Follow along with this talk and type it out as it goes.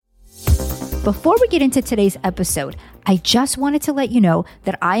Before we get into today's episode, I just wanted to let you know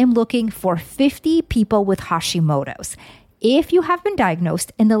that I am looking for 50 people with Hashimoto's. If you have been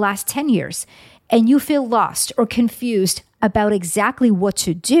diagnosed in the last 10 years and you feel lost or confused about exactly what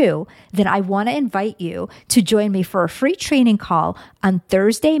to do, then I want to invite you to join me for a free training call on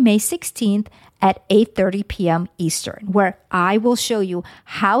Thursday, May 16th at 8:30 p.m. Eastern, where I will show you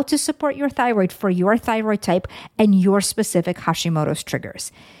how to support your thyroid for your thyroid type and your specific Hashimoto's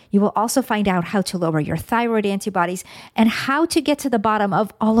triggers. You will also find out how to lower your thyroid antibodies and how to get to the bottom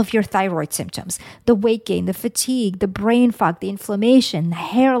of all of your thyroid symptoms, the weight gain, the fatigue, the brain fog, the inflammation, the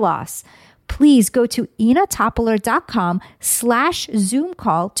hair loss. Please go to inatopoler.com/Zoom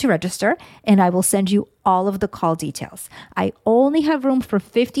call to register, and I will send you all of the call details. I only have room for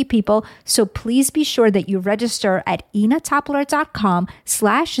 50 people, so please be sure that you register at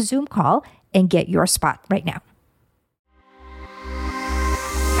inatopoler.com/Zoom call and get your spot right now.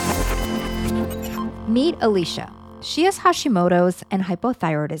 Meet Alicia. She has Hashimoto's and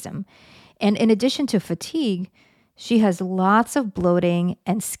hypothyroidism, and in addition to fatigue, she has lots of bloating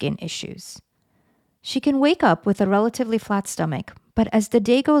and skin issues. She can wake up with a relatively flat stomach, but as the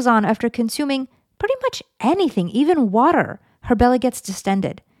day goes on, after consuming pretty much anything, even water, her belly gets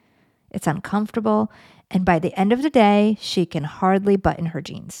distended. It's uncomfortable, and by the end of the day, she can hardly button her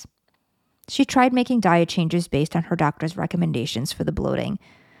jeans. She tried making diet changes based on her doctor's recommendations for the bloating,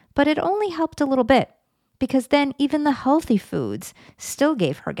 but it only helped a little bit, because then even the healthy foods still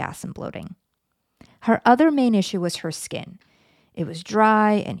gave her gas and bloating. Her other main issue was her skin. It was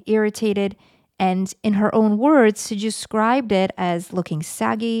dry and irritated, and in her own words, she described it as looking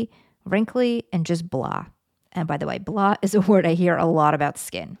saggy, wrinkly, and just blah. And by the way, blah is a word I hear a lot about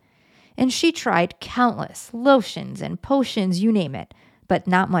skin. And she tried countless lotions and potions, you name it, but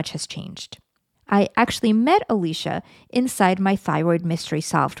not much has changed. I actually met Alicia inside my Thyroid Mystery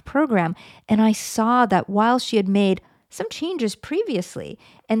Solved program, and I saw that while she had made some changes previously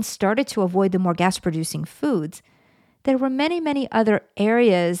and started to avoid the more gas-producing foods, there were many, many other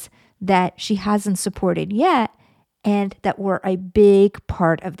areas that she hasn't supported yet and that were a big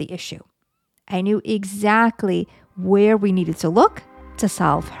part of the issue. I knew exactly where we needed to look to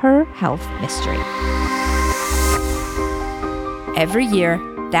solve her health mystery. Every year,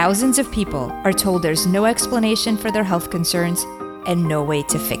 thousands of people are told there's no explanation for their health concerns and no way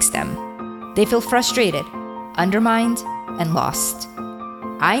to fix them. They feel frustrated, undermined, and lost.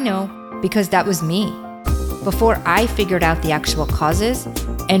 I know because that was me before I figured out the actual causes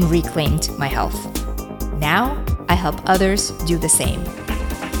and reclaimed my health. Now, I help others do the same.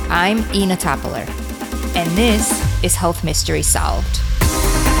 I'm Ina Topoler, and this is Health Mystery Solved.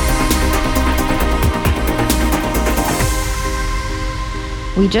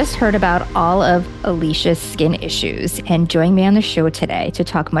 We just heard about all of Alicia's skin issues, and joining me on the show today to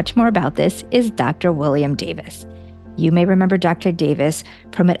talk much more about this is Dr. William Davis. You may remember Dr. Davis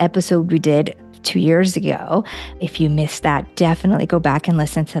from an episode we did 2 years ago. If you missed that, definitely go back and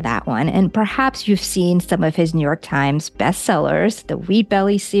listen to that one. And perhaps you've seen some of his New York Times bestsellers, the Wheat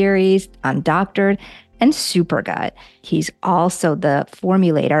Belly series, Undoctored, and Supergut. He's also the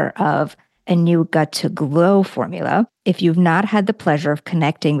formulator of a new Gut to Glow formula. If you've not had the pleasure of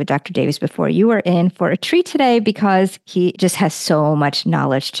connecting with Dr. Davis before, you are in for a treat today because he just has so much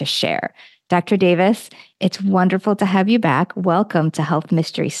knowledge to share. Dr. Davis, it's wonderful to have you back. Welcome to Health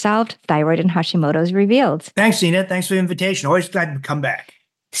Mystery Solved, Thyroid and Hashimoto's Revealed. Thanks, Ina. Thanks for the invitation. Always glad to come back.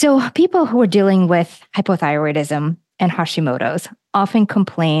 So people who are dealing with hypothyroidism and Hashimoto's often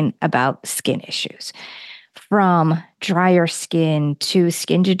complain about skin issues. From drier skin to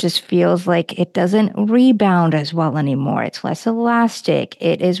skin that just feels like it doesn't rebound as well anymore. It's less elastic.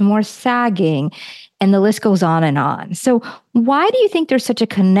 It is more sagging. And the list goes on and on. So why do you think there's such a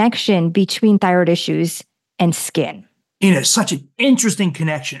connection between thyroid issues and skin? It's such an interesting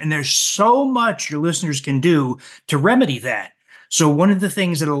connection. And there's so much your listeners can do to remedy that. So one of the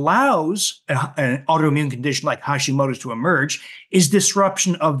things that allows an autoimmune condition like Hashimoto's to emerge is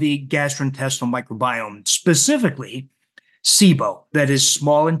disruption of the gastrointestinal microbiome, specifically SIBO, that is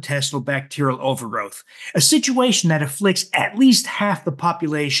small intestinal bacterial overgrowth, a situation that afflicts at least half the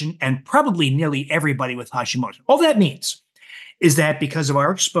population and probably nearly everybody with Hashimoto's. All that means is that because of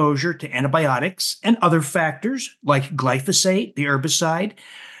our exposure to antibiotics and other factors like glyphosate, the herbicide,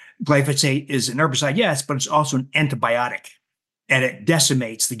 glyphosate is an herbicide, yes, but it's also an antibiotic, and it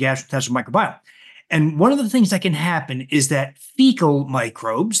decimates the gastrointestinal microbiome. And one of the things that can happen is that fecal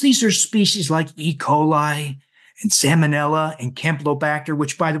microbes, these are species like E. coli and Salmonella and Campylobacter,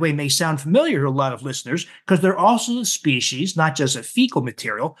 which, by the way, may sound familiar to a lot of listeners because they're also the species, not just of fecal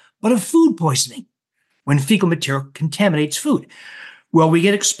material, but of food poisoning when fecal material contaminates food. Well, we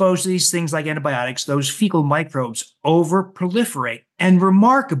get exposed to these things like antibiotics, those fecal microbes over-proliferate. And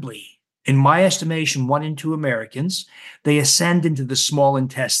remarkably, in my estimation, 1 in 2 Americans, they ascend into the small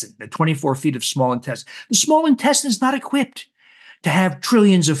intestine, the 24 feet of small intestine. The small intestine is not equipped to have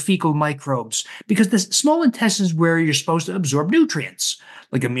trillions of fecal microbes because the small intestine is where you're supposed to absorb nutrients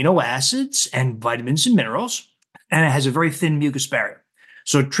like amino acids and vitamins and minerals, and it has a very thin mucus barrier.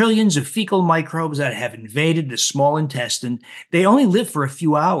 So trillions of fecal microbes that have invaded the small intestine, they only live for a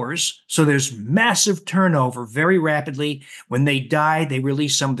few hours, so there's massive turnover very rapidly. When they die, they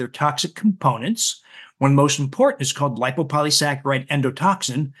release some of their toxic components. One most important is called lipopolysaccharide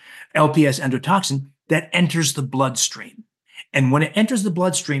endotoxin, LPS endotoxin, that enters the bloodstream. And when it enters the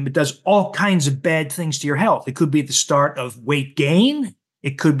bloodstream, it does all kinds of bad things to your health. It could be the start of weight gain.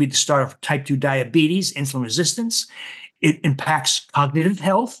 It could be the start of type 2 diabetes, insulin resistance. It impacts cognitive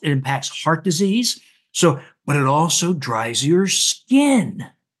health. It impacts heart disease. But it also dries your skin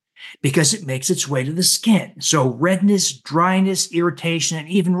because it makes its way to the skin. So redness, dryness, irritation, and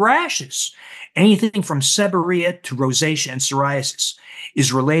even rashes, anything from seborrhea to rosacea and psoriasis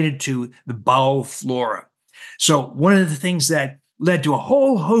is related to the bowel flora. So one of the things that led to a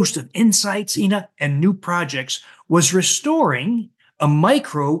whole host of insights, Ina, and new projects was restoring a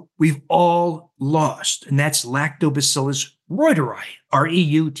microbe we've all lost, and that's Lactobacillus reuteri,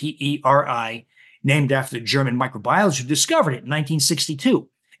 Reuteri, named after the German microbiologist who discovered it in 1962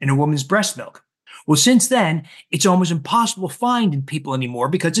 in a woman's breast milk. Well, since then, it's almost impossible to find in people anymore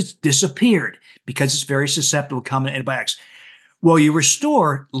because it's disappeared, because it's very susceptible to common antibiotics. Well, you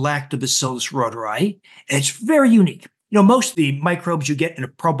restore Lactobacillus reuteri, and it's very unique. Most of the microbes you get in a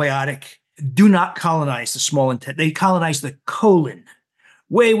probiotic do not colonize the small intestine. They colonize the colon,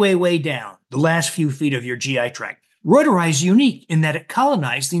 way, way, way down, the last few feet of your GI tract. Reuteri is unique in that it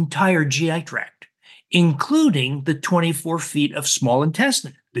colonized the entire GI tract, including the 24 feet of small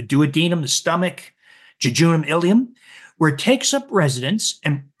intestine, the duodenum, the stomach, jejunum, ileum, where it takes up residence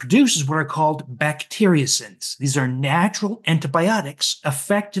and produces what are called bacteriocins. These are natural antibiotics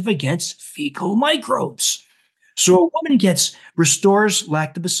effective against fecal microbes. So a woman restores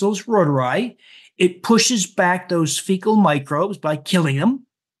Lactobacillus reuteri. It pushes back those fecal microbes by killing them,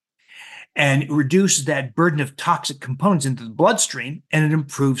 and it reduces that burden of toxic components into the bloodstream, and it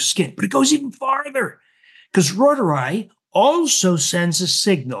improves skin. But it goes even farther because reuteri also sends a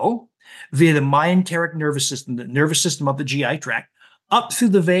signal via the myenteric nervous system, the nervous system of the GI tract, up through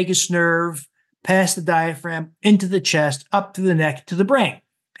the vagus nerve, past the diaphragm, into the chest, up through the neck, to the brain.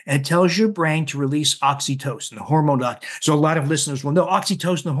 And it tells your brain to release oxytocin, the hormone. So a lot of listeners will know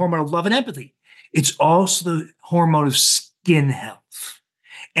oxytocin, the hormone of love and empathy. It's also the hormone of skin health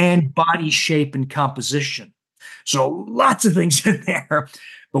and body shape and composition. So lots of things in there.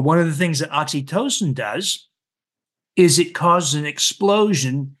 But one of the things that oxytocin does is it causes an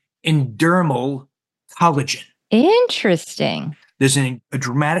explosion in dermal collagen. Interesting. There's a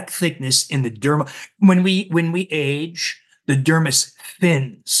dramatic thickness in the dermal. When we age, the dermis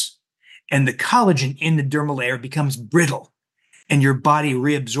thins, and the collagen in the dermal layer becomes brittle, and your body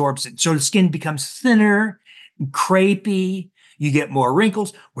reabsorbs it. So the skin becomes thinner, crepey. You get more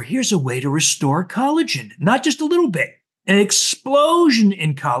wrinkles. Well, here's a way to restore collagen, not just a little bit, an explosion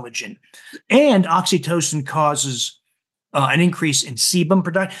in collagen. And oxytocin causes an increase in sebum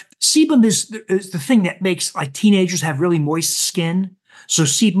production. Sebum is the thing that makes teenagers have really moist skin. So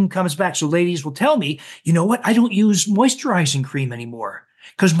sebum comes back. So ladies will tell me, you know what? I don't use moisturizing cream anymore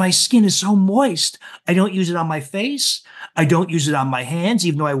because my skin is so moist. I don't use it on my face. I don't use it on my hands,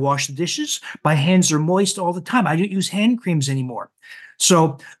 even though I wash the dishes. My hands are moist all the time. I don't use hand creams anymore.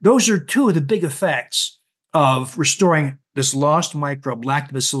 So those are two of the big effects of restoring this lost microbe,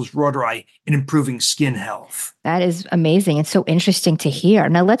 Lactobacillus reuteri, and improving skin health. That is amazing. It's so interesting to hear.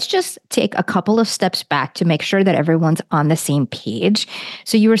 Now, let's just take a couple of steps back to make sure that everyone's on the same page.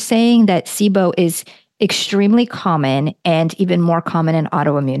 So you were saying that SIBO is extremely common and even more common in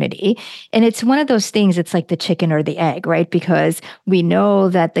autoimmunity. And it's one of those things, it's like the chicken or the egg, right? Because we know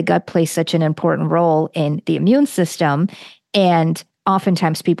that the gut plays such an important role in the immune system. And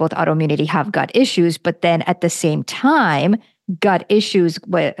oftentimes people with autoimmunity have gut issues, but then at the same time, gut issues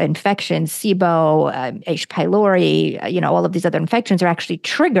with infections, SIBO, H. pylori, all of these other infections are actually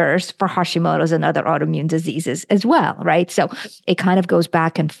triggers for Hashimoto's and other autoimmune diseases as well, right? So it kind of goes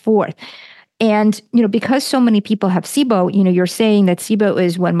back and forth. And, because so many people have SIBO, you're saying that SIBO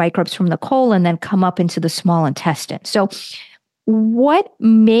is when microbes from the colon then come up into the small intestine. So what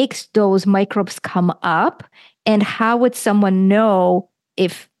makes those microbes come up, and how would someone know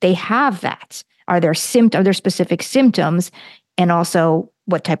if they have that? Are there specific symptoms? And also,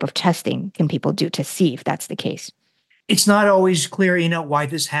 what type of testing can people do to see if that's the case? It's not always clear, why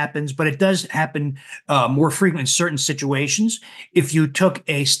this happens, but it does happen more frequently in certain situations. If you took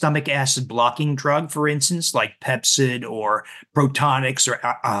a stomach acid blocking drug, for instance, like Pepsid or Protonix or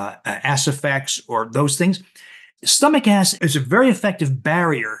Acifex or those things, stomach acid is a very effective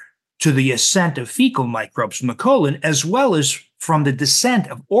barrier to the ascent of fecal microbes from the colon, as well as from the descent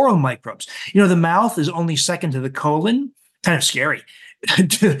of oral microbes. The mouth is only second to the colon, kind of scary,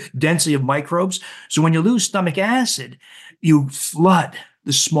 density of microbes. So when you lose stomach acid, you flood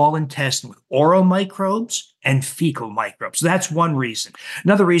the small intestine with oral microbes and fecal microbes. So that's one reason.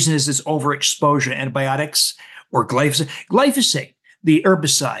 Another reason is this overexposure to antibiotics or glyphosate. Glyphosate, the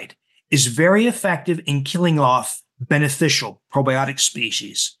herbicide, is very effective in killing off beneficial probiotic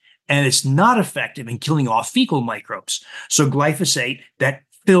species, and it's not effective in killing off fecal microbes. So glyphosate, that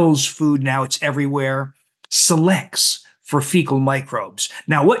fills food now, it's everywhere, selects for fecal microbes.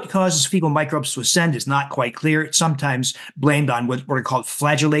 Now, what causes fecal microbes to ascend is not quite clear. It's sometimes blamed on what are called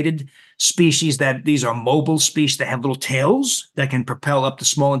flagellated species, that these are mobile species that have little tails that can propel up the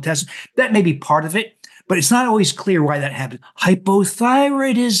small intestine. That may be part of it, but it's not always clear why that happens.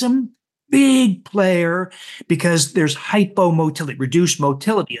 Hypothyroidism, big player, because there's hypomotility, reduced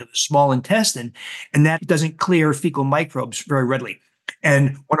motility of the small intestine, and that doesn't clear fecal microbes very readily.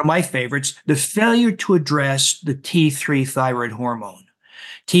 And one of my favorites, the failure to address the T3 thyroid hormone.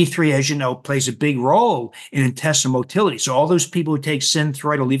 T3, as you know, plays a big role in intestinal motility. So all those people who take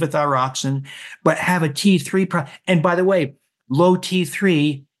Synthroid or levothyroxine, but have a T3 problem. And by the way, low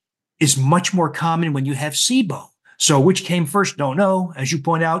T3 is much more common when you have SIBO. So which came first? Don't know. As you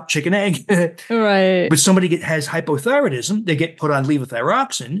point out, chicken egg. Right. But somebody has hypothyroidism, they get put on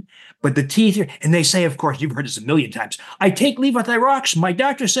levothyroxine, but the T3, and they say, of course, you've heard this a million times, I take levothyroxine. My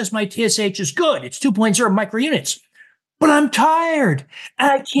doctor says my TSH is good. It's 2.0 microunits. But I'm tired.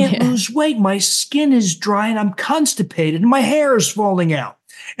 And I can't lose weight. My skin is dry and I'm constipated and my hair is falling out.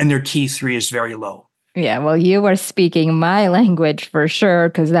 And their T3 is very low. Yeah, well, you are speaking my language for sure,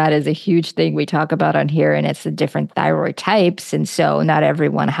 because that is a huge thing we talk about on here, and it's the different thyroid types. And so not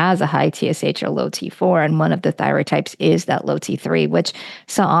everyone has a high TSH or low T4. And one of the thyroid types is that low T3, which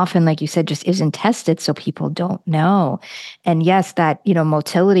so often, like you said, just isn't tested. So people don't know. And yes, that,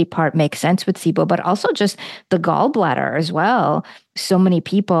 motility part makes sense with SIBO, but also just the gallbladder as well. So many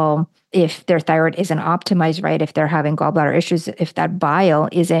people, if their thyroid isn't optimized right, if they're having gallbladder issues, if that bile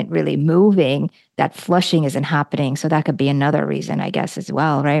isn't really moving, that flushing isn't happening. So that could be another reason, I guess, as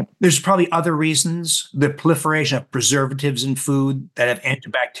well, right? There's probably other reasons. The proliferation of preservatives in food that have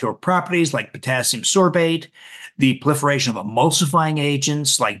antibacterial properties, like potassium sorbate, the proliferation of emulsifying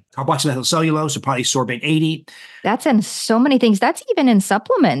agents like carboxymethylcellulose or polysorbate 80. That's in so many things. That's even in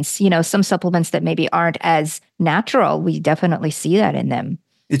supplements, some supplements that maybe aren't as natural. We definitely see that in them.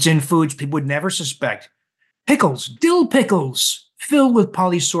 It's in foods people would never suspect. Pickles, dill pickles, filled with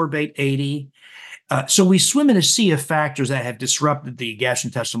polysorbate 80. So we swim in a sea of factors that have disrupted the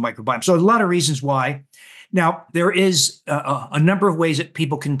gastrointestinal microbiome. So a lot of reasons why. Now, there is a number of ways that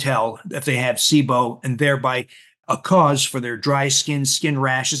people can tell if they have SIBO and thereby a cause for their dry skin, skin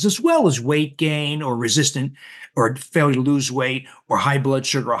rashes, as well as weight gain or resistant or failure to lose weight or high blood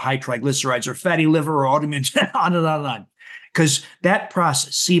sugar or high triglycerides or fatty liver or autoimmune, on and on and on. Because that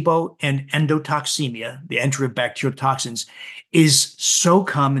process, SIBO and endotoxemia, the entry of bacterial toxins, is so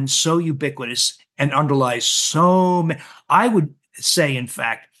common, so ubiquitous, and underlies so many. I would say, in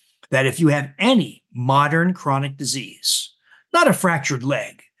fact, that if you have any modern chronic disease, not a fractured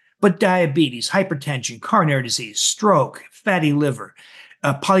leg, but diabetes, hypertension, coronary disease, stroke, fatty liver,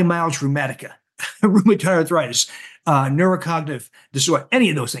 polymyalgia rheumatica, rheumatoid arthritis, neurocognitive disorder,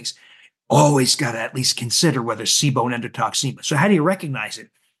 any of those things, always got to at least consider whether SIBO and endotoxemia. So how do you recognize it?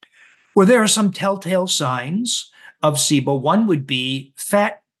 Well, there are some telltale signs of SIBO. One would be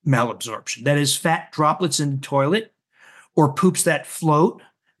fat malabsorption, that is, fat droplets in the toilet or poops that float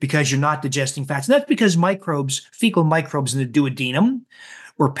because you're not digesting fats. And that's because microbes, fecal microbes in the duodenum,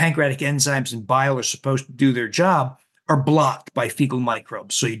 where pancreatic enzymes and bile are supposed to do their job, are blocked by fecal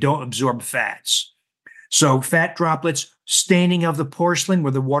microbes, so you don't absorb fats. So fat droplets, staining of the porcelain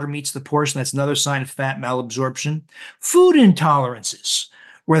where the water meets the porcelain, that's another sign of fat malabsorption. Food intolerances,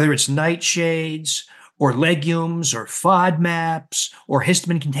 whether it's nightshades or legumes or FODMAPs or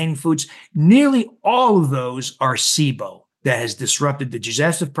histamine-containing foods, nearly all of those are SIBO that has disrupted the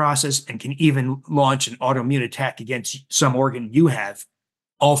digestive process and can even launch an autoimmune attack against some organ you have,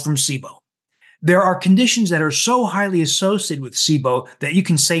 all from SIBO. There are conditions that are so highly associated with SIBO that you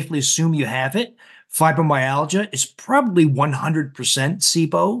can safely assume you have it. Fibromyalgia is probably 100%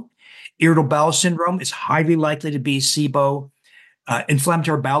 SIBO. Irritable bowel syndrome is highly likely to be SIBO.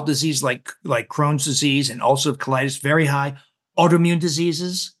 Inflammatory bowel disease like Crohn's disease and ulcerative colitis, very high. Autoimmune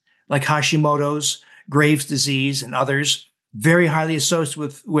diseases like Hashimoto's, Graves' disease, and others, very highly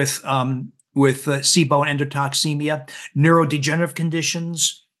associated with SIBO and endotoxemia. Neurodegenerative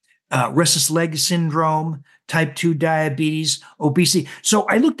conditions, restless leg syndrome, type 2 diabetes, obesity. So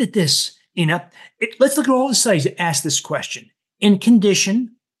I looked at this, let's look at all the studies that ask this question. In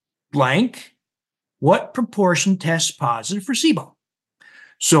condition blank, what proportion tests positive for SIBO?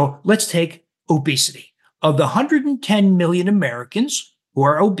 So let's take obesity. Of the 110 million Americans who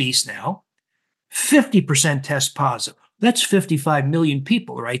are obese now, 50% test positive. That's 55 million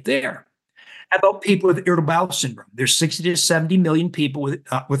people right there. How about people with irritable bowel syndrome? There's 60 to 70 million people with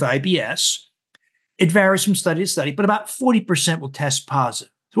IBS. It varies from study to study, but about 40% will test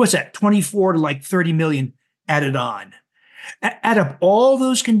positive. So what's that? 24 to like 30 million added on. Add up all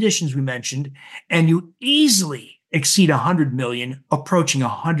those conditions we mentioned, and you easily exceed 100 million, approaching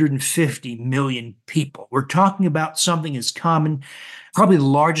 150 million people. We're talking about something as common, probably the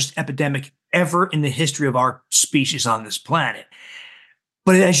largest epidemic ever in the history of our species on this planet.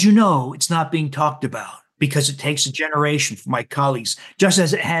 But as you know, it's not being talked about because it takes a generation for my colleagues, just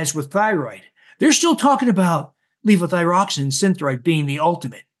as it has with thyroid. They're still talking about levothyroxine and Synthroid being the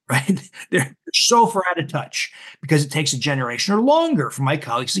ultimate, right? They're so far out of touch because it takes a generation or longer for my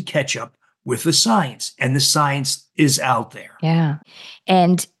colleagues to catch up with the science, and the science is out there. Yeah.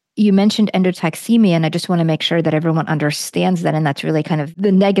 And you mentioned endotoxemia, and I just want to make sure that everyone understands that. And that's really kind of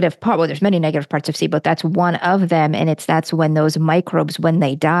the negative part. Well, there's many negative parts of SIBO, but that's one of them. And that's when those microbes, when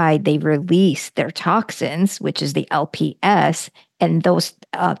they die, they release their toxins, which is the LPS. And those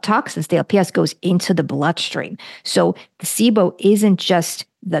toxins, the LPS, goes into the bloodstream. So the SIBO isn't just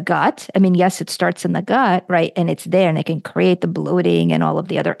the gut. I mean, yes, it starts in the gut, right? And it's there and it can create the bloating and all of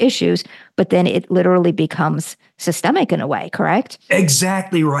the other issues, but then it literally becomes systemic in a way, correct?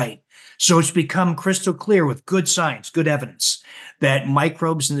 Exactly right. So it's become crystal clear with good science, good evidence that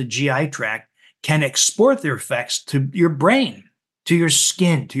microbes in the GI tract can export their effects to your brain, to your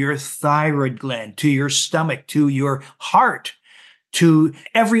skin, to your thyroid gland, to your stomach, to your heart, to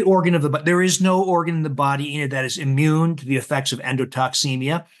every organ of the body. There is no organ in the body that is immune to the effects of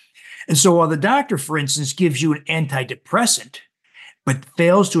endotoxemia. And so while the doctor, for instance, gives you an antidepressant, but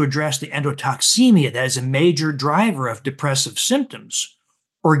fails to address the endotoxemia that is a major driver of depressive symptoms,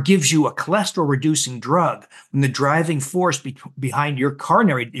 or gives you a cholesterol-reducing drug when the driving force behind your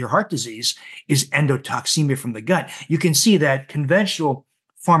heart disease is endotoxemia from the gut, you can see that conventional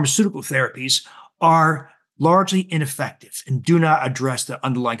pharmaceutical therapies are largely ineffective and do not address the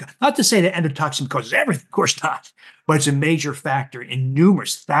underlying. Not to say that endotoxin causes everything, of course not, but it's a major factor in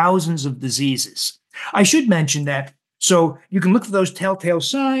numerous thousands of diseases. I should mention that, so you can look for those telltale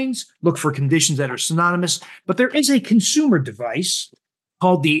signs, look for conditions that are synonymous, but there is a consumer device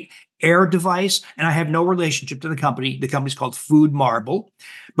called the Air device, and I have no relationship to the company. The company's called Food Marble,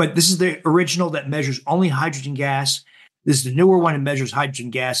 but this is the original that measures only hydrogen gas. This is the newer one that measures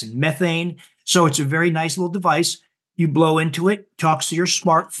hydrogen gas and methane. So it's a very nice little device. You blow into it, talks to your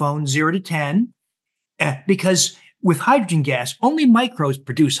smartphone, 0 to 10, because with hydrogen gas, only microbes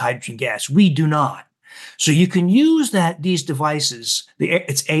produce hydrogen gas. We do not. So you can use these devices,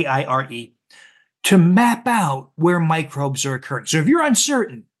 it's AIRE, to map out where microbes are occurring. So if you're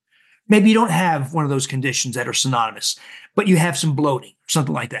uncertain, maybe you don't have one of those conditions that are synonymous, but you have some bloating,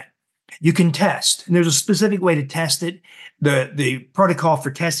 something like that. You can test, and there's a specific way to test it. The protocol for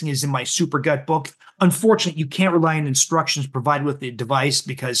testing is in my Super Gut book. Unfortunately, you can't rely on instructions provided with the device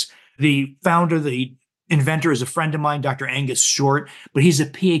because the founder, the inventor, is a friend of mine, Dr. Angus Short, but he's a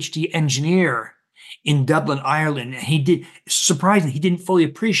PhD engineer in Dublin, Ireland. And surprisingly, he didn't fully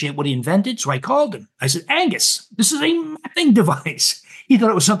appreciate what he invented. So I called him. I said, Angus, this is a mapping device. He thought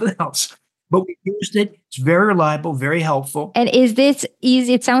it was something else. But we used it. It's very reliable, very helpful. And is this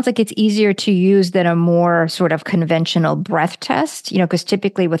easy? It sounds like it's easier to use than a more sort of conventional breath test, because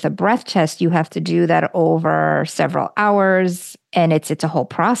typically with a breath test, you have to do that over several hours and it's a whole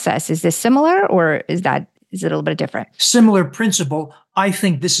process. Is this similar or is it a little bit different? Similar principle. I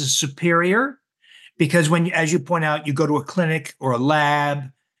think this is superior because as you point out, you go to a clinic or a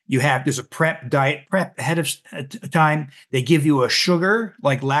lab, there's a prep ahead of time. They give you a sugar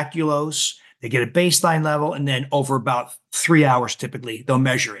like lactulose. They get a baseline level, and then over about 3 hours, typically, they'll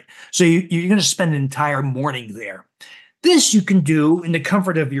measure it. So you're going to spend an entire morning there. This you can do in the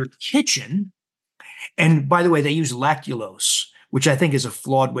comfort of your kitchen. And by the way, they use lactulose, which I think is a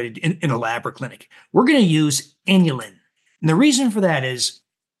flawed way in a lab or clinic. We're going to use inulin. And the reason for that is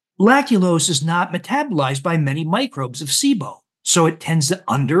lactulose is not metabolized by many microbes of SIBO. So it tends to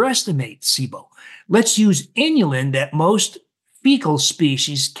underestimate SIBO. Let's use inulin that most fecal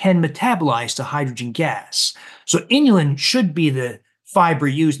species can metabolize to hydrogen gas. So inulin should be the fiber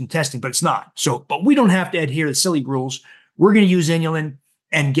used in testing, but it's not. So, but we don't have to adhere to silly rules. We're going to use inulin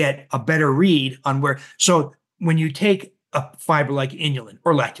and get a better read on where. So when you take a fiber like inulin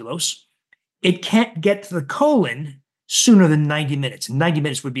or lactulose, it can't get to the colon sooner than 90 minutes. 90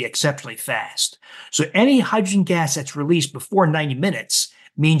 minutes would be exceptionally fast. So any hydrogen gas that's released before 90 minutes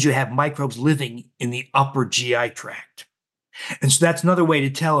means you have microbes living in the upper GI tract. And so that's another way to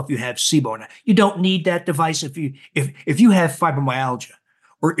tell if you have SIBO or not. You don't need that device if you have fibromyalgia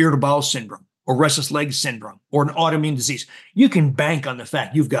or irritable bowel syndrome or restless leg syndrome or an autoimmune disease. You can bank on the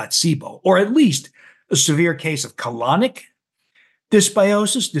fact you've got SIBO or at least a severe case of colonic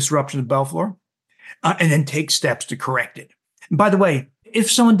dysbiosis, disruption of the bowel flora, and then take steps to correct it. And by the way,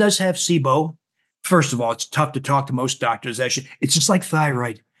 if someone does have SIBO, first of all, it's tough to talk to most doctors. It's just like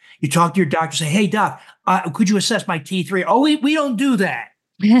thyroid. You talk to your doctor, say, hey, doc, could you assess my T3? Oh, we don't do that.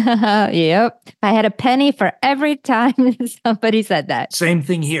 Yep. I had a penny for every time somebody said that. Same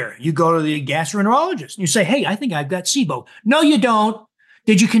thing here. You go to the gastroenterologist and you say, hey, I think I've got SIBO. No, you don't.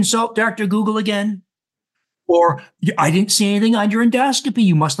 Did you consult Dr. Google again? Or I didn't see anything on your endoscopy.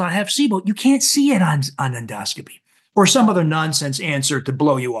 You must not have SIBO. You can't see it on endoscopy. Or some other nonsense answer to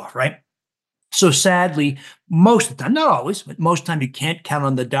blow you off, right? So sadly, most of the time, not always, but most of the time you can't count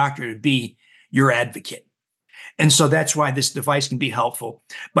on the doctor to be your advocate. And so that's why this device can be helpful.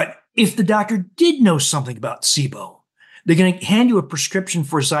 But if the doctor did know something about SIBO, they're going to hand you a prescription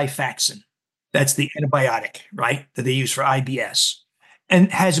for Xifaxan. That's the antibiotic, right, that they use for IBS. And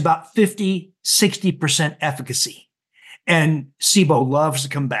has about 50, 60% efficacy. And SIBO loves to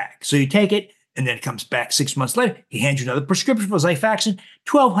come back. So you take it, and then it comes back 6 months later. He hands you another prescription for Xifaxan,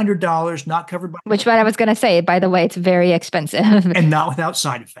 $1,200, not covered by. Which what I was going to say, by the way, it's very expensive. And not without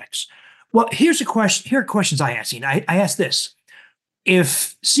side effects. Well, here's a question. Here are questions I ask you. I ask this.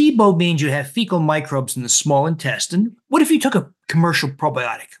 If SIBO means you have fecal microbes in the small intestine, what if you took a commercial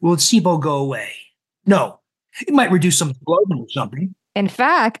probiotic? Will SIBO go away? No. It might reduce some bloating or something. In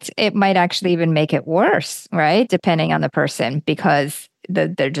fact, it might actually even make it worse, right? Depending on the person, because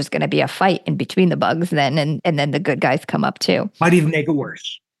they're just going to be a fight in between the bugs then, and then the good guys come up too. Might even make it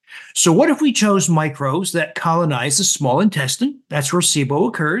worse. So what if we chose microbes that colonize the small intestine? That's where SIBO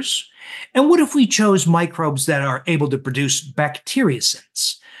occurs. And what if we chose microbes that are able to produce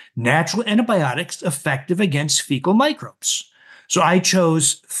bacteriocins, natural antibiotics effective against fecal microbes? So I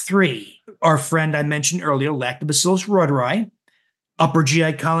chose 3. Our friend I mentioned earlier, Lactobacillus reuteri, upper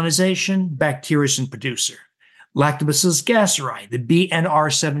GI colonization, bacteriocin producer. Lactobacillus gasseri, the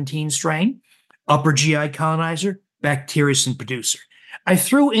BNR17 strain, upper GI colonizer, bacteriocin producer. I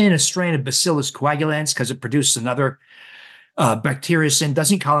threw in a strain of Bacillus coagulans because it produces another bacteriocin,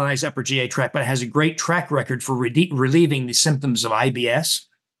 doesn't colonize upper GI tract, but it has a great track record for relieving the symptoms of IBS.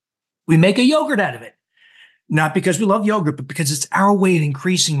 We make a yogurt out of it. Not because we love yogurt, but because it's our way of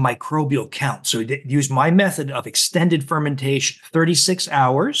increasing microbial count. So we use my method of extended fermentation, 36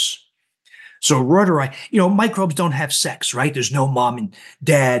 hours. So reuteri, microbes don't have sex, right? There's no mom and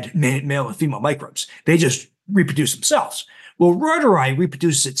dad, male and female microbes. They just reproduce themselves. Well, reuteri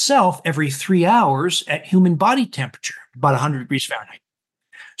reproduces itself every 3 hours at human body temperature, about 100 degrees Fahrenheit.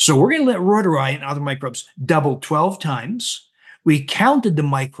 So we're going to let reuteri and other microbes double 12 times. We counted the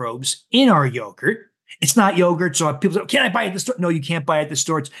microbes in our yogurt. It's not yogurt, so people say, can I buy it at the store? No, you can't buy it at the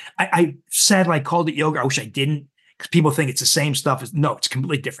store. Sadly, I called it yogurt. I wish I didn't, because people think it's the same stuff. No, it's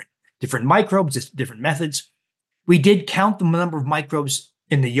completely different. Different microbes, it's different methods. We did count the number of microbes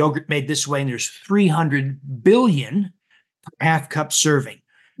in the yogurt made this way, and there's 300 billion per half cup serving.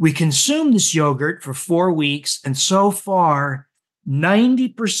 We consume this yogurt for 4 weeks, and so far,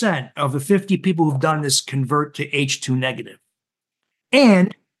 90% of the 50 people who've done this convert to H2 negative.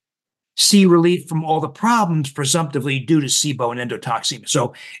 And see relief from all the problems presumptively due to SIBO and endotoxemia.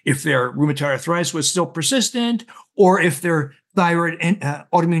 So if their rheumatoid arthritis was still persistent, or if their thyroid and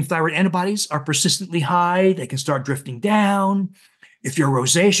autoimmune thyroid antibodies are persistently high, they can start drifting down. If your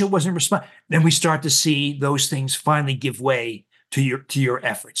rosacea wasn't responding, then we start to see those things finally give way to your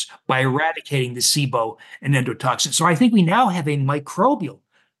efforts by eradicating the SIBO and endotoxin. So I think we now have a microbial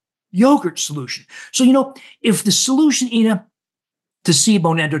yogurt solution. So, if the solution, Ina, to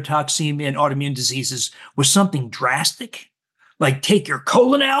SIBO and endotoxemia and autoimmune diseases was something drastic, like take your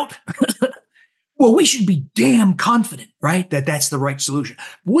colon out, well, we should be damn confident, right, that that's the right solution.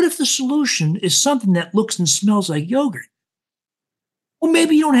 What if the solution is something that looks and smells like yogurt? Well,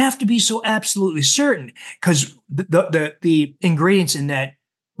 maybe you don't have to be so absolutely certain, because the ingredients in that,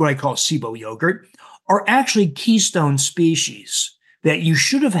 what I call SIBO yogurt, are actually keystone species that you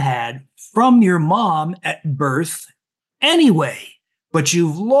should have had from your mom at birth anyway, but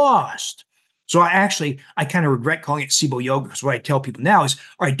you've lost. So I kind of regret calling it SIBO yoga, because what I tell people now is,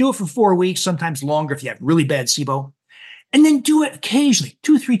 all right, do it for 4 weeks, sometimes longer if you have really bad SIBO, and then do it occasionally,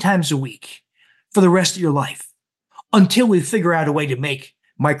 2, 3 times a week for the rest of your life until we figure out a way to make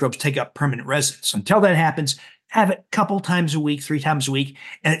microbes take up permanent residence. Until that happens, have it a couple times a week, 3 times a week,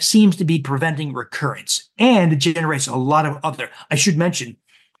 and it seems to be preventing recurrence. And it generates a lot of other, I should mention,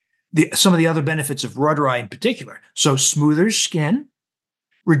 some of the other benefits of Reuteri in particular. So smoother skin,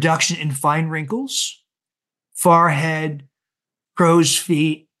 reduction in fine wrinkles, forehead, crow's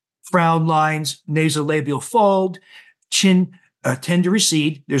feet, frown lines, nasolabial fold, chin tend to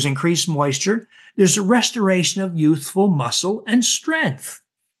recede. There's increased moisture. There's a restoration of youthful muscle and strength.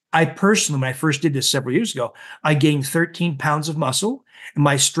 I personally, when I first did this several years ago, I gained 13 pounds of muscle and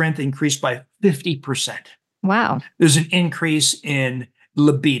my strength increased by 50%. Wow. There's an increase in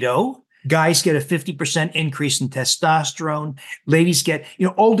libido. Guys get a 50% increase in testosterone. Ladies get,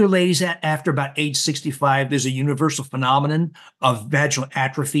 older ladies after about age 65, there's a universal phenomenon of vaginal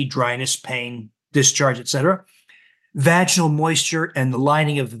atrophy, dryness, pain, discharge, etc. Vaginal moisture and the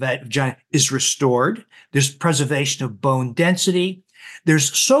lining of the vagina is restored. There's preservation of bone density.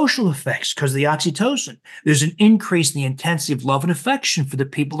 There's social effects because of the oxytocin. There's an increase in the intensity of love and affection for the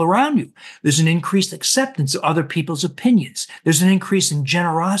people around you. There's an increased acceptance of other people's opinions. There's an increase in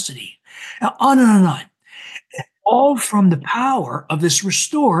generosity. Now, on and on and on. All from the power of this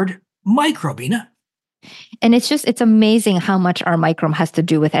restored microbe. And it's amazing how much our microbe has to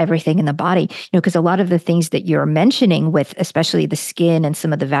do with everything in the body, because a lot of the things that you're mentioning with especially the skin and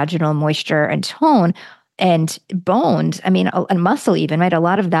some of the vaginal moisture and tone and bones, and muscle even, right? A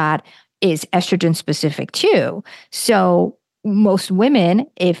lot of that is estrogen specific too. So most women,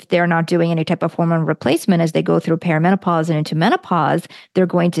 if they're not doing any type of hormone replacement as they go through perimenopause and into menopause, they're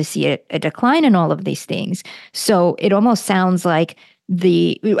going to see a decline in all of these things. So it almost sounds like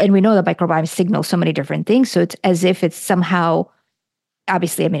and we know the microbiome signals so many different things. So it's as if it's somehow,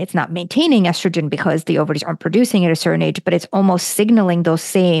 obviously, it's not maintaining estrogen because the ovaries aren't producing at a certain age, but it's almost signaling those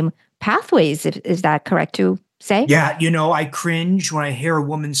same pathways. Is that correct to say? Yeah, I cringe when I hear a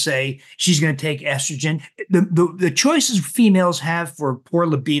woman say she's going to take estrogen. The choices females have for poor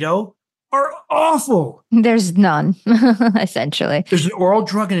libido are awful. There's none, essentially. There's an oral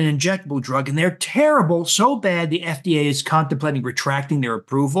drug and an injectable drug, and they're terrible, so bad the FDA is contemplating retracting their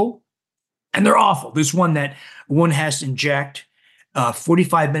approval. And they're awful. There's one that one has to inject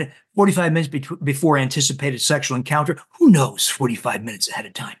 45 minutes before anticipated sexual encounter. Who knows 45 minutes ahead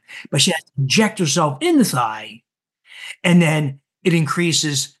of time? But she has to inject herself in the thigh, and then it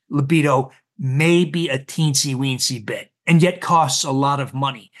increases libido maybe a teensy-weensy bit, and yet costs a lot of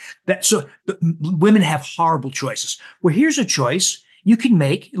money. So women have horrible choices. Well, here's a choice you can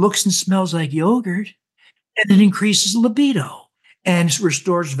make. It looks and smells like yogurt, and it increases libido and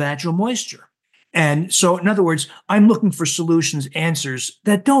restores vaginal moisture. And so, in other words, I'm looking for solutions, answers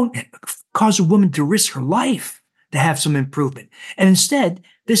that don't cause a woman to risk her life to have some improvement. And instead,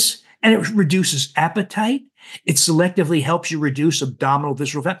 and it reduces appetite. It selectively helps you reduce abdominal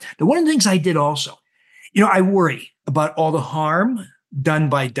visceral fat. Now, one of the things I did also, I worry about all the harm done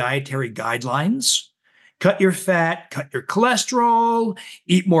by dietary guidelines. Cut your fat, cut your cholesterol,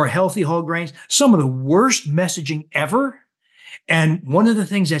 eat more healthy whole grains. Some of the worst messaging ever. And one of the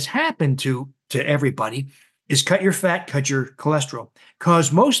things that's happened to everybody is cut your fat, cut your cholesterol,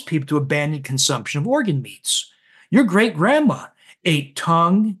 cause most people to abandon consumption of organ meats. Your great grandma ate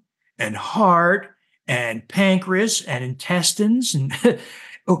tongue and heart and pancreas and intestines. And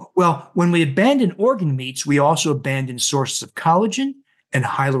well, when we abandon organ meats, we also abandon sources of collagen and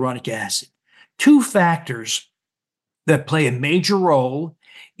hyaluronic acid, two factors that play a major role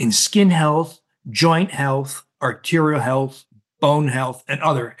in skin health, joint health, arterial health, bone health, and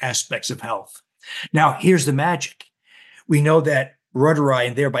other aspects of health. Now, here's the magic. We know that Reuteri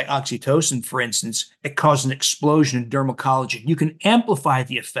and thereby oxytocin, for instance, it causes an explosion in dermal collagen. You can amplify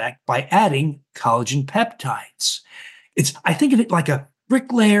the effect by adding collagen peptides. I think of it like a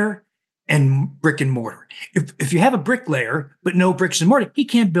bricklayer and brick and mortar. If you have a bricklayer but no bricks and mortar, he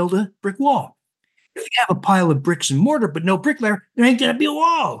can't build a brick wall. If you have a pile of bricks and mortar but no bricklayer, there ain't going to be a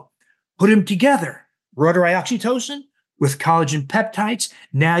wall. Put them together. Reuteri oxytocin with collagen peptides,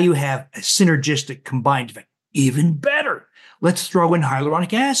 now you have a synergistic combined effect. Even better. Let's throw in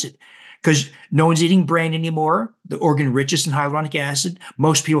hyaluronic acid because no one's eating brain anymore. The organ richest in hyaluronic acid.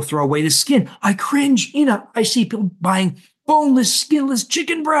 Most people throw away the skin. I cringe. I see people buying boneless, skinless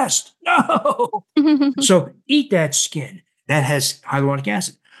chicken breast. No. So eat that skin. That has hyaluronic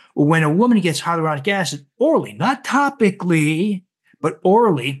acid. When a woman gets hyaluronic acid orally, not topically, but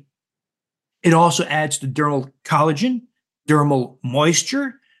orally, it also adds to dermal collagen, dermal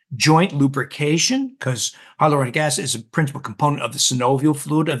moisture, joint lubrication, because hyaluronic acid is a principal component of the synovial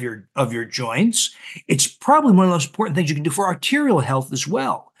fluid of your joints. It's probably one of the most important things you can do for arterial health as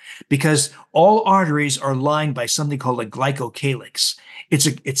well, because all arteries are lined by something called a glycocalyx.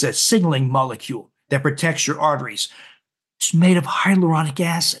 It's a signaling molecule that protects your arteries. It's made of hyaluronic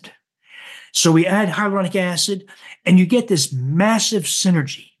acid. So we add hyaluronic acid, and you get this massive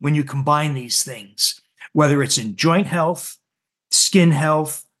synergy when you combine these things, whether it's in joint health, skin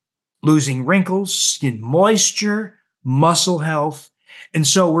health, losing wrinkles, skin moisture, muscle health. And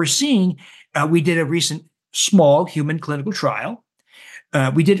so we're seeing, we did a recent small human clinical trial.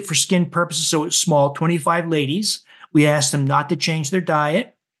 We did it for skin purposes, so it's small, 25 ladies. We asked them not to change their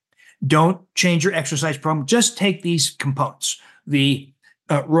diet. Don't change your exercise program. Just take these components, the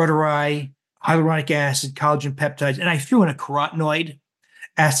rhodori, hyaluronic acid, collagen peptides, and I threw in a carotenoid,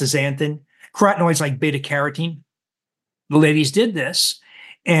 astaxanthin. Carotenoids like beta carotene. The ladies did this,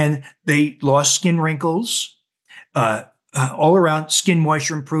 and they lost skin wrinkles, all around skin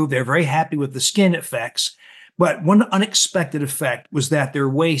moisture improved. They're very happy with the skin effects. But one unexpected effect was that their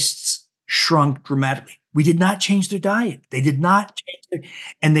waists shrunk dramatically. We did not change their diet. They did not change their,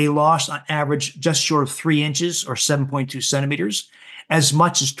 and they lost on average just short of 3 inches or 7.2 centimeters, as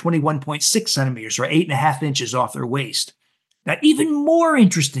much as 21.6 centimeters or 8.5 inches off their waist. Now, even more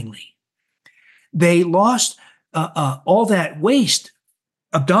interestingly, they lost all that waist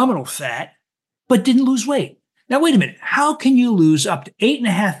abdominal fat, but didn't lose weight. Now, wait a minute. How can you lose up to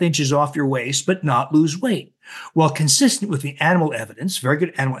 8.5 inches off your waist, but not lose weight? Well, consistent with the animal evidence, very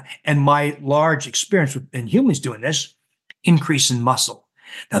good animal, and my large experience in humans doing this, increase in muscle.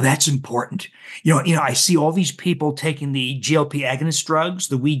 Now, that's important. I see all these people taking the GLP agonist drugs,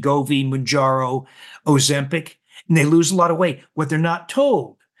 the Wegovy, Mounjaro, Ozempic, and they lose a lot of weight. What they're not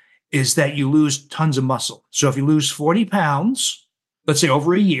told is that you lose tons of muscle. So if you lose 40 pounds, let's say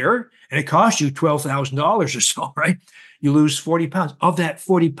over a year, and it costs you $12,000 or so, right? You lose 40 pounds. Of that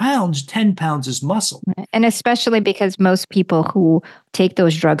 40 pounds, 10 pounds is muscle. And especially because most people who take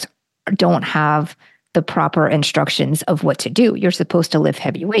those drugs don't have the proper instructions of what to do. You're supposed to lift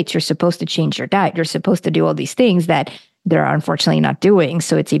heavy weights. You're supposed to change your diet. You're supposed to do all these things that they're unfortunately not doing.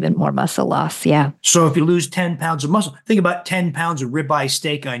 So it's even more muscle loss. Yeah. So if you lose 10 pounds of muscle, think about 10 pounds of ribeye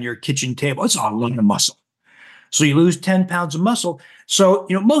steak on your kitchen table. It's a lot of muscle. So you lose 10 pounds of muscle. So,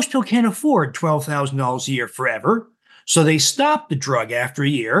 most people can't afford $12,000 a year forever. So they stopped the drug after a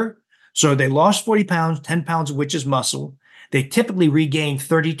year. So they lost 40 pounds, 10 pounds of which is muscle. They typically regain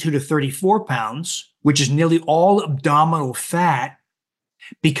 32 to 34 pounds, which is nearly all abdominal fat,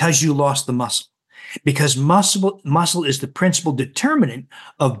 because you lost the muscle. Because muscle is the principal determinant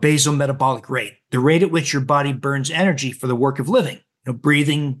of basal metabolic rate, the rate at which your body burns energy for the work of living,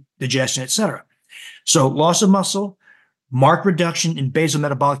 breathing, digestion, etc. So loss of muscle, marked reduction in basal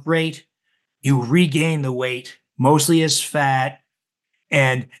metabolic rate, you regain the weight, mostly as fat,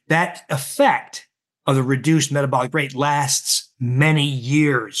 and that effect of the reduced metabolic rate lasts many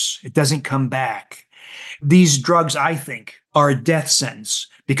years. It doesn't come back. These drugs, I think, are a death sentence,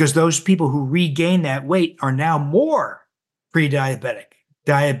 because those people who regain that weight are now more pre-diabetic,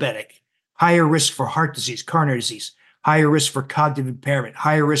 diabetic, higher risk for heart disease, coronary disease, higher risk for cognitive impairment,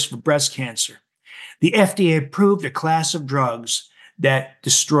 higher risk for breast cancer. The FDA approved a class of drugs that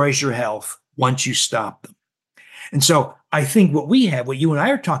destroys your health once you stop them. And so I think what you and I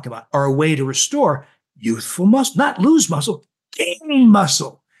are talking about, are a way to restore youthful muscle, not lose muscle, gain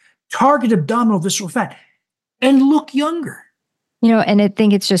muscle, target abdominal visceral fat, and look younger. And I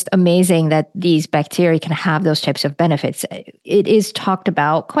think it's just amazing that these bacteria can have those types of benefits. It is talked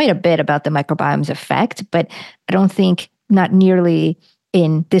about quite a bit about the microbiome's effect, but I don't think not nearly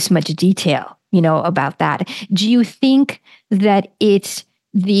in this much detail, about that. Do you think that it's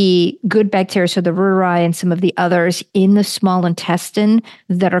the good bacteria, so the rhodori and some of the others in the small intestine,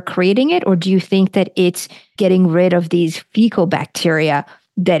 that are creating it? Or do you think that it's getting rid of these fecal bacteria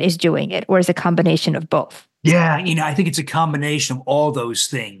that is doing it? Or is it a combination of both? Yeah, I think it's a combination of all those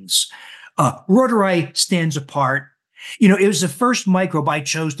things. Rhodori stands apart. It was the first microbe I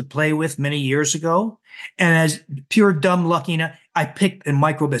chose to play with many years ago. And as pure dumb lucky, I picked a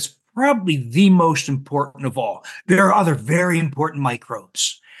microbe that's probably the most important of all. There are other very important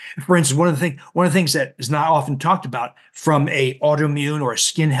microbes. For instance, one of the things that is not often talked about from a autoimmune or a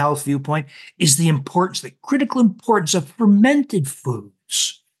skin health viewpoint is the critical importance of fermented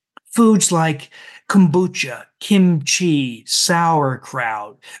foods. Foods like kombucha, kimchi,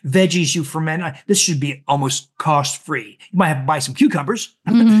 sauerkraut, veggies you ferment. This should be almost cost-free. You might have to buy some cucumbers,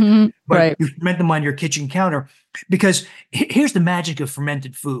 but right. You ferment them on your kitchen counter. Because here's the magic of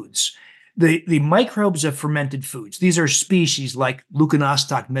fermented foods. The microbes of fermented foods, these are species like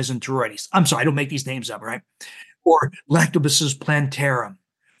Leuconostoc mesenteroides. I'm sorry, I don't make these names up, right? Or Lactobacillus plantarum,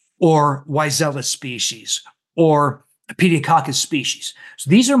 or Weisella species, or Pediococcus species. So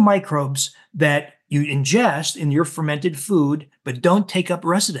these are microbes that you ingest in your fermented food, but don't take up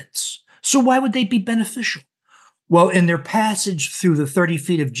residence. So why would they be beneficial? Well, in their passage through the 30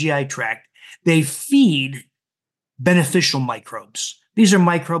 feet of GI tract, they feed beneficial microbes. These are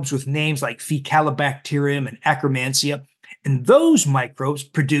microbes with names like Fecalibacterium and Akkermansia, and those microbes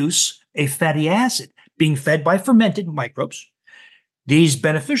produce a fatty acid being fed by fermented microbes. These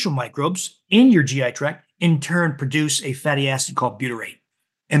beneficial microbes in your GI tract in turn produce a fatty acid called butyrate.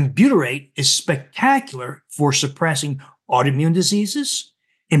 And butyrate is spectacular for suppressing autoimmune diseases,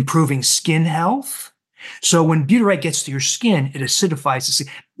 improving skin health. So when butyrate gets to your skin, it acidifies the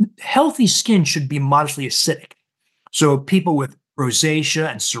skin. Healthy skin should be modestly acidic. So people with rosacea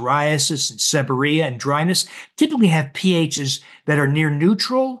and psoriasis and seborrhea and dryness typically have pHs that are near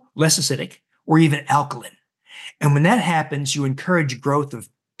neutral, less acidic, or even alkaline. And when that happens, you encourage growth of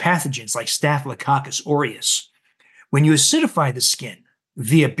pathogens like Staphylococcus aureus. When you acidify the skin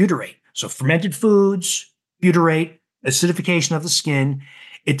via butyrate, so fermented foods, butyrate, acidification of the skin,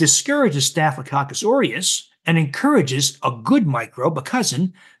 it discourages Staphylococcus aureus and encourages a good microbe, a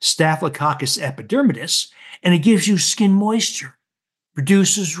cousin, Staphylococcus epidermidis, and it gives you skin moisture,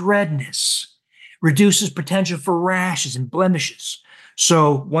 reduces redness, reduces potential for rashes and blemishes.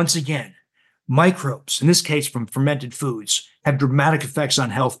 So once again, microbes, in this case from fermented foods, have dramatic effects on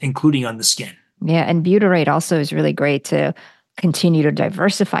health, including on the skin. Yeah, and butyrate also is really great to continue to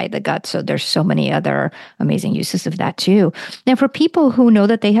diversify the gut. So there's so many other amazing uses of that too. Now, for people who know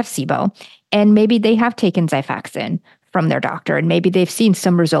that they have SIBO and maybe they have taken Xifaxan from their doctor and maybe they've seen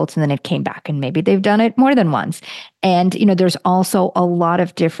some results and then it came back and maybe they've done it more than once. And, there's also a lot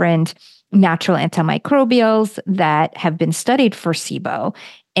of different natural antimicrobials that have been studied for SIBO.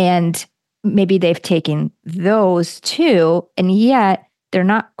 And maybe they've taken those too, and yet they're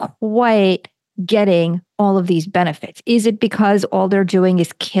not quite getting all of these benefits. Is it because all they're doing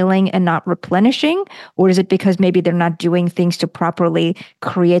is killing and not replenishing? Or is it because maybe they're not doing things to properly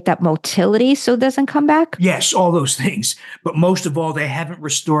create that motility so it doesn't come back? Yes, all those things. But most of all, they haven't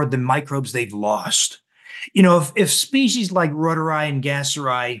restored the microbes they've lost. If species like Reuteri and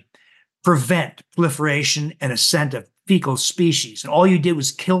Gasseri prevent proliferation and ascent of fecal species, and all you did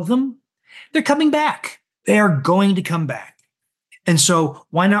was kill them, they're coming back. They are going to come back. And so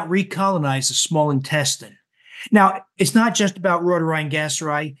why not recolonize the small intestine? Now, it's not just about Reuteri and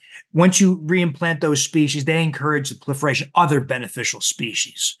Gasseri. Once you reimplant those species, they encourage the proliferation of other beneficial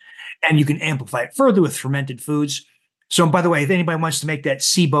species. And you can amplify it further with fermented foods. So, by the way, if anybody wants to make that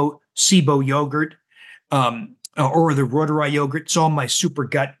SIBO yogurt or the Reuteri yogurt, it's on my Super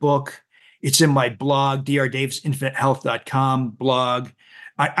Gut book. It's in my blog, drdavisinfinitehealth.com blog.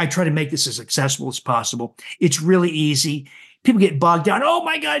 I try to make this as accessible as possible. It's really easy. People get bogged down. Oh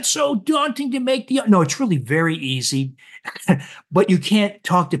my God, it's so daunting to make No, it's really very easy. But you can't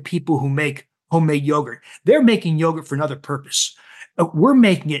talk to people who make homemade yogurt. They're making yogurt for another purpose. We're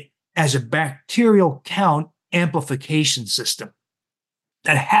making it as a bacterial count amplification system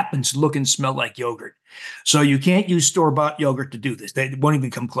that happens to look and smell like yogurt. So you can't use store-bought yogurt to do this. They won't even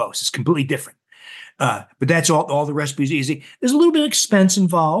come close. It's completely different. But that's all the recipes are easy. There's a little bit of expense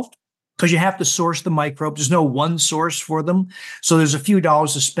involved because you have to source the microbes. There's no one source for them. So there's a few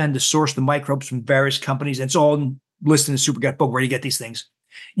dollars to spend to source the microbes from various companies. And it's all listed in the Super Gut book where you get these things.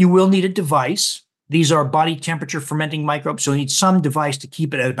 You will need a device. These are body temperature fermenting microbes. So you need some device to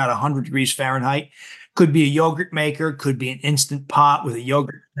keep it at about 100 degrees Fahrenheit. Could be a yogurt maker, could be an Instant Pot with a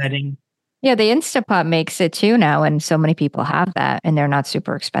yogurt setting. Yeah, the Instant Pot makes it too now, and so many people have that, and they're not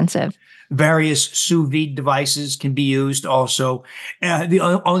super expensive. Various sous vide devices can be used also. The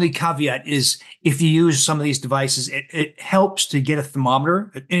only caveat is if you use some of these devices, it helps to get a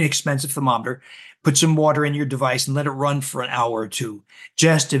thermometer, an inexpensive thermometer, put some water in your device and let it run for an hour or two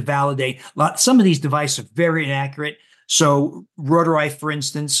just to validate. Some of these devices are very inaccurate. So Reuteri, for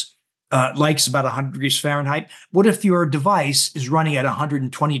instance, likes about 100 degrees Fahrenheit. What if your device is running at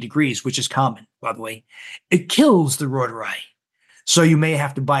 120 degrees, which is common, by the way? It kills the Reuteri. So you may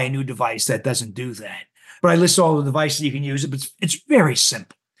have to buy a new device that doesn't do that. But I list all the devices you can use, but it's very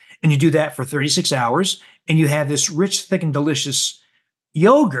simple. And you do that for 36 hours, and you have this rich, thick, and delicious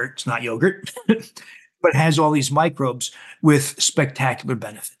yogurt. It's not yogurt, but has all these microbes with spectacular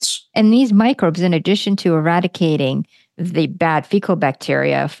benefits. And these microbes, in addition to eradicating the bad fecal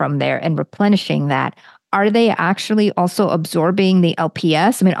bacteria from there and replenishing that, are they actually also absorbing the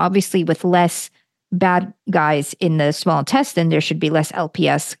LPS? I mean, obviously with less bad guys in the small intestine, there should be less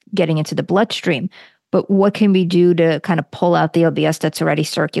LPS getting into the bloodstream. But what can we do to kind of pull out the LPS that's already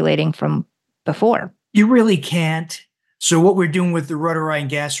circulating from before? You really can't. So what we're doing with the reuteri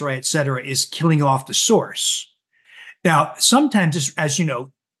and gastri, et cetera, is killing off the source. Now, sometimes this, as you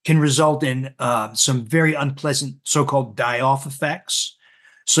know, can result in some very unpleasant so-called die-off effects.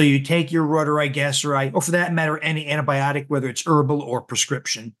 So you take your reuteri, gastri, or for that matter, any antibiotic, whether it's herbal or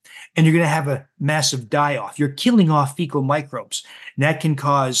prescription, and you're going to have a massive die-off. You're killing off fecal microbes. And that can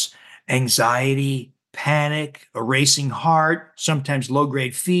cause anxiety, panic, a racing heart, sometimes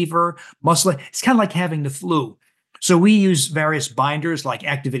low-grade fever, muscle. It's kind of like having the flu. So we use various binders like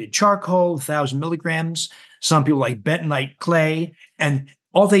activated charcoal, 1,000 milligrams. Some people like bentonite clay, and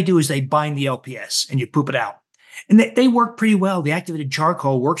all they do is they bind the LPS and you poop it out. And they work pretty well. The activated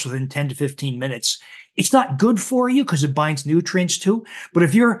charcoal works within 10 to 15 minutes. It's not good for you because it binds nutrients too. But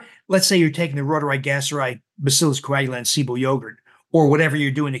if let's say you're taking the reuteri, gastri, bacillus coagulans, SIBO yogurt, or whatever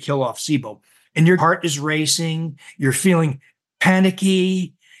you're doing to kill off SIBO, and your heart is racing, you're feeling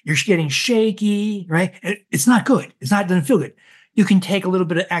panicky, you're getting shaky, right? It's not good. It doesn't feel good. You can take a little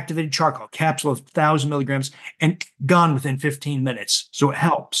bit of activated charcoal, capsule of 1,000 milligrams, and gone within 15 minutes. So it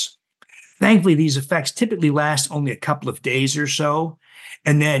helps. Thankfully, these effects typically last only a couple of days or so.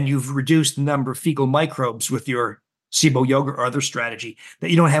 And then you've reduced the number of fecal microbes with your SIBO yogurt or other strategy that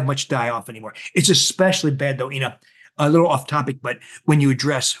you don't have much die-off anymore. It's especially bad, though, a little off topic, but when you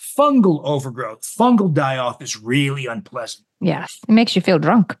address fungal overgrowth, fungal die-off is really unpleasant. Yes, it makes you feel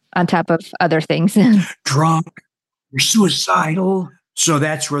drunk on top of other things. Drunk, you're suicidal. So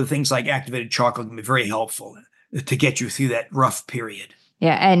that's where things like activated chocolate can be very helpful to get you through that rough period.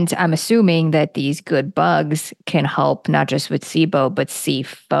 Yeah, and I'm assuming that these good bugs can help not just with SIBO, but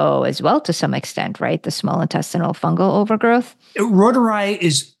CFO as well to some extent, right? The small intestinal fungal overgrowth. Reuteri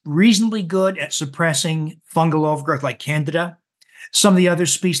is reasonably good at suppressing fungal overgrowth like Candida. Some of the other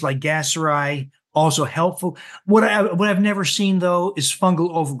species like Gasseri also helpful. What I've never seen, though, is fungal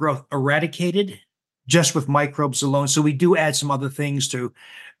overgrowth eradicated just with microbes alone. So we do add some other things to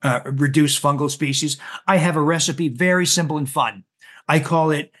reduce fungal species. I have a recipe, very simple and fun. I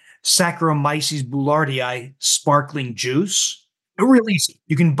call it Saccharomyces boulardii sparkling juice. Real easy.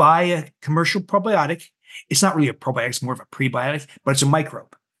 You can buy a commercial probiotic. It's not really a probiotic, it's more of a prebiotic, but it's a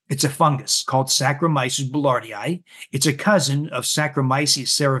microbe. It's a fungus called Saccharomyces boulardii. It's a cousin of Saccharomyces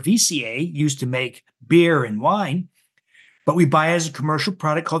cerevisiae, used to make beer and wine. But we buy it as a commercial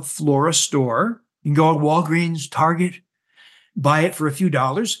product called Flora Store. You can go to Walgreens, Target, buy it for a few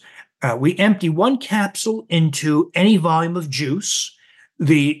dollars. We empty one capsule into any volume of juice.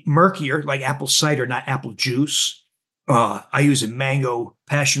 The murkier, like apple cider, not apple juice. I use a mango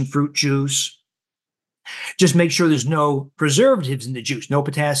passion fruit juice. Just make sure there's no preservatives in the juice, no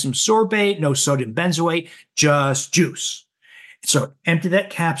potassium sorbate, no sodium benzoate, just juice. So empty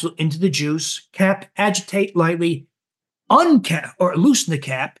that capsule into the juice, cap, agitate lightly, uncap or loosen the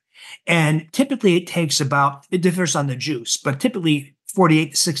cap. And typically it takes it differs on the juice, but typically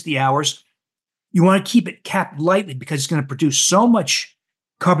 48 to 60 hours. You want to keep it capped lightly because it's going to produce so much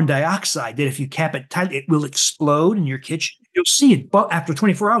carbon dioxide that if you cap it tightly, it will explode in your kitchen. You'll see it, but after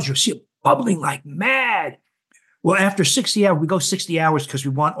 24 hours, you'll see it bubbling like mad. Well, after 60 hours, we go 60 hours because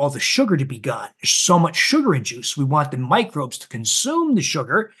we want all the sugar to be gone. There's so much sugar in juice. We want the microbes to consume the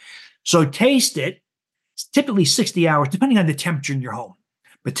sugar. So taste it. It's typically 60 hours, depending on the temperature in your home.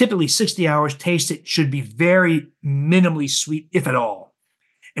 But typically 60 hours, taste it, should be very minimally sweet, if at all.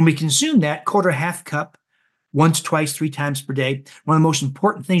 And we consume that half cup, once, twice, 3 times per day. One of the most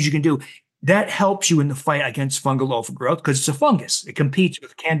important things you can do. That helps you in the fight against fungal overgrowth because it's a fungus. It competes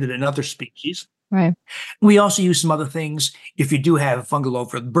with Candida and other species. Right. We also use some other things if you do have fungal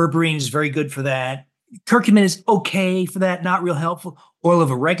overgrowth. Berberine is very good for that. Curcumin is okay for that, not real helpful. Oil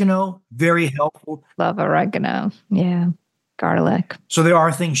of oregano, very helpful. Love oregano. Yeah. Garlic. So there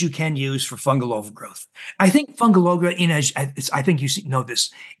are things you can use for fungal overgrowth. I think fungal overgrowth, I think you know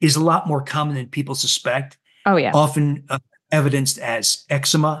this, is a lot more common than people suspect. Oh, yeah. Often evidenced as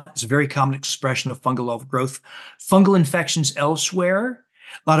eczema. It's a very common expression of fungal overgrowth. Fungal infections elsewhere,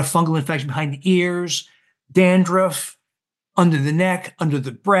 a lot of fungal infection behind the ears, dandruff, under the neck, under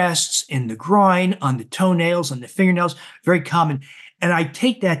the breasts, in the groin, on the toenails, on the fingernails, very common. And I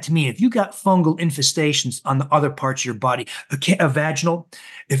take that to mean if you got fungal infestations on the other parts of your body, a vaginal,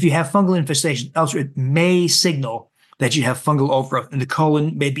 if you have fungal infestations elsewhere, it may signal that you have fungal overgrowth in the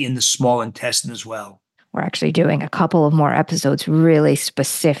colon, maybe in the small intestine as well. We're actually doing a couple of more episodes really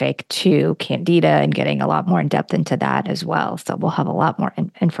specific to Candida and getting a lot more in depth into that as well. So we'll have a lot more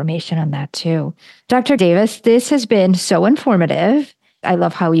information on that too. Dr. Davis, this has been so informative. I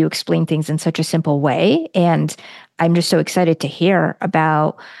love how you explain things in such a simple way. And I'm just so excited to hear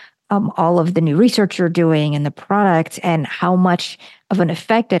about all of the new research you're doing and the product and how much of an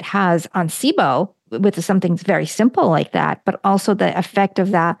effect it has on SIBO with something very simple like that, but also the effect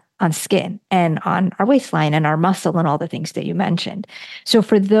of that on skin and on our waistline and our muscle and all the things that you mentioned. So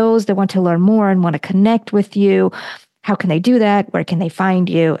for those that want to learn more and want to connect with you, how can they do that? Where can they find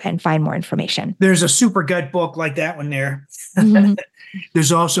you and find more information? There's a super gut book like that one there. Mhm.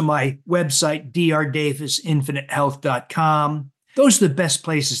 There's also my website, drdavisinfinitehealth.com. Those are the best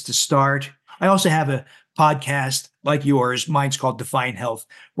places to start. I also have a podcast like yours. Mine's called Define Health,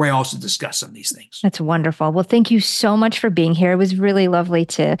 where I also discuss some of these things. That's wonderful. Well, thank you so much for being here. It was really lovely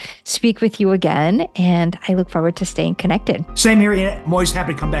to speak with you again, and I look forward to staying connected. Same here, Ian. I'm always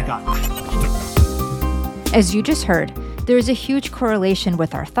happy to come back on. As you just heard, there is a huge correlation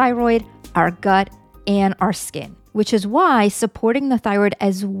with our thyroid, our gut, and our skin, which is why supporting the thyroid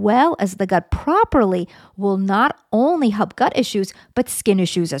as well as the gut properly will not only help gut issues, but skin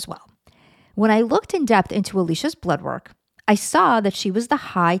issues as well. When I looked in depth into Alicia's blood work, I saw that she was the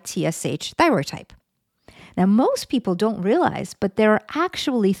high TSH thyroid type. Now, most people don't realize, but there are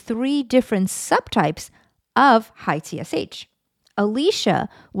actually 3 different subtypes of high TSH. Alicia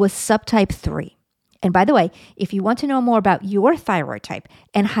was subtype 3. And by the way, if you want to know more about your thyroid type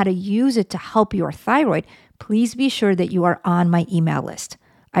and how to use it to help your thyroid, please be sure that you are on my email list.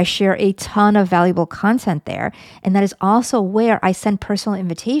 I share a ton of valuable content there, and that is also where I send personal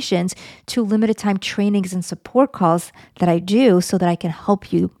invitations to limited time trainings and support calls that I do so that I can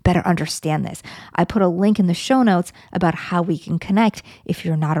help you better understand this. I put a link in the show notes about how we can connect if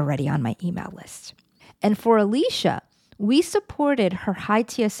you're not already on my email list. And for Alicia, we supported her high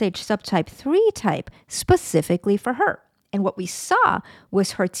TSH subtype 3 type specifically for her. And what we saw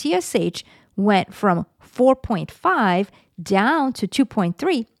was her TSH went from 4.5 down to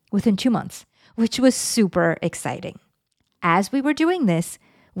 2.3 within 2 months, which was super exciting. As we were doing this,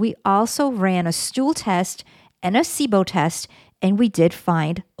 we also ran a stool test and a SIBO test, and we did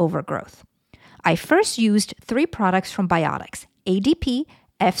find overgrowth. I first used 3 products from Biotics, ADP,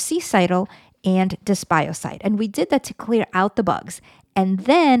 FC Cytal, and Dysbiocide. And we did that to clear out the bugs. And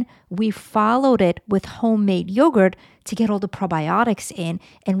then we followed it with homemade yogurt to get all the probiotics in.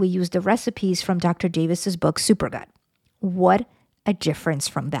 And we used the recipes from Dr. Davis's book, Supergut. What a difference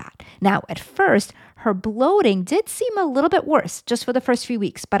from that. Now, at first, her bloating did seem a little bit worse just for the first few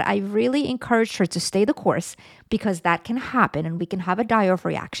weeks, but I really encouraged her to stay the course because that can happen and we can have a die-off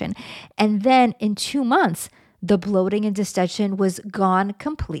reaction. And then in 2 months, the bloating and distension was gone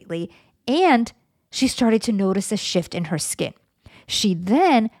completely. And she started to notice a shift in her skin. She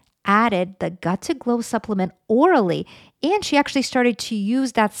then added the Gut to Glow supplement orally, and she actually started to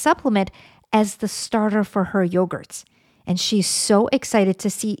use that supplement as the starter for her yogurts. And she's so excited to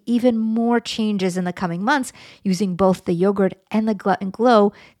see even more changes in the coming months using both the yogurt and the Gut and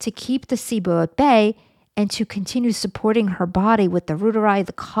Glow to keep the SIBO at bay and to continue supporting her body with the Reuteri,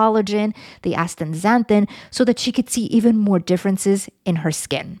 the collagen, the astaxanthin, so that she could see even more differences in her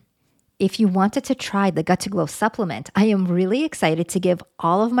skin. If you wanted to try the Gut to Glow supplement, I am really excited to give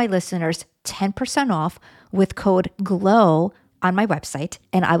all of my listeners 10% off with code GLOW on my website,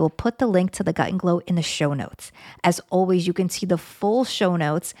 and I will put the link to the Gut and Glow in the show notes. As always, you can see the full show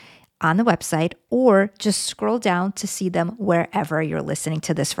notes on the website or just scroll down to see them wherever you're listening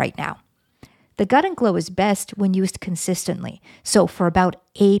to this right now. The Gut and Glow is best when used consistently, so for about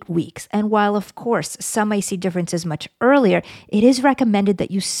 8 weeks. And while, of course, some may see differences much earlier, it is recommended that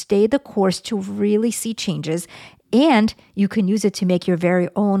you stay the course to really see changes, and you can use it to make your very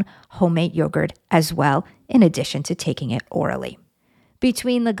own homemade yogurt as well, in addition to taking it orally.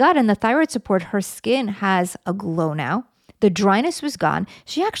 Between the gut and the thyroid support, her skin has a glow now. The dryness was gone.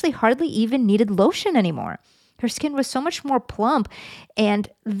 She actually hardly even needed lotion anymore. Her skin was so much more plump, and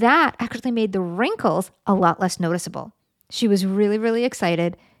that actually made the wrinkles a lot less noticeable. She was really, really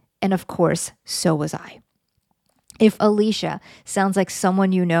excited, and of course, so was I. If Alicia sounds like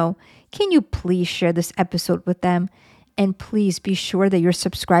someone you know, can you please share this episode with them? And please be sure that you're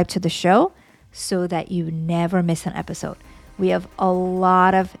subscribed to the show so that you never miss an episode. We have a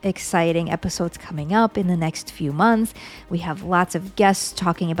lot of exciting episodes coming up in the next few months. We have lots of guests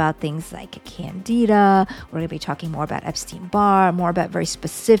talking about things like Candida. We're going to be talking more about Epstein-Barr, more about very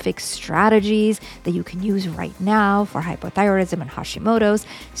specific strategies that you can use right now for hypothyroidism and Hashimoto's.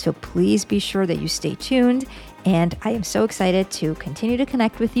 So please be sure that you stay tuned. And I am so excited to continue to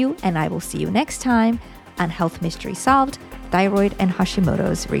connect with you. And I will see you next time on Health Mystery Solved, Thyroid and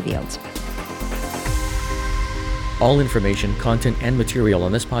Hashimoto's Revealed. All information, content, and material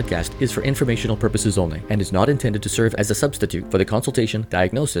on this podcast is for informational purposes only and is not intended to serve as a substitute for the consultation,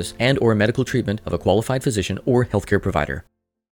 diagnosis, and/or medical treatment of a qualified physician or healthcare provider.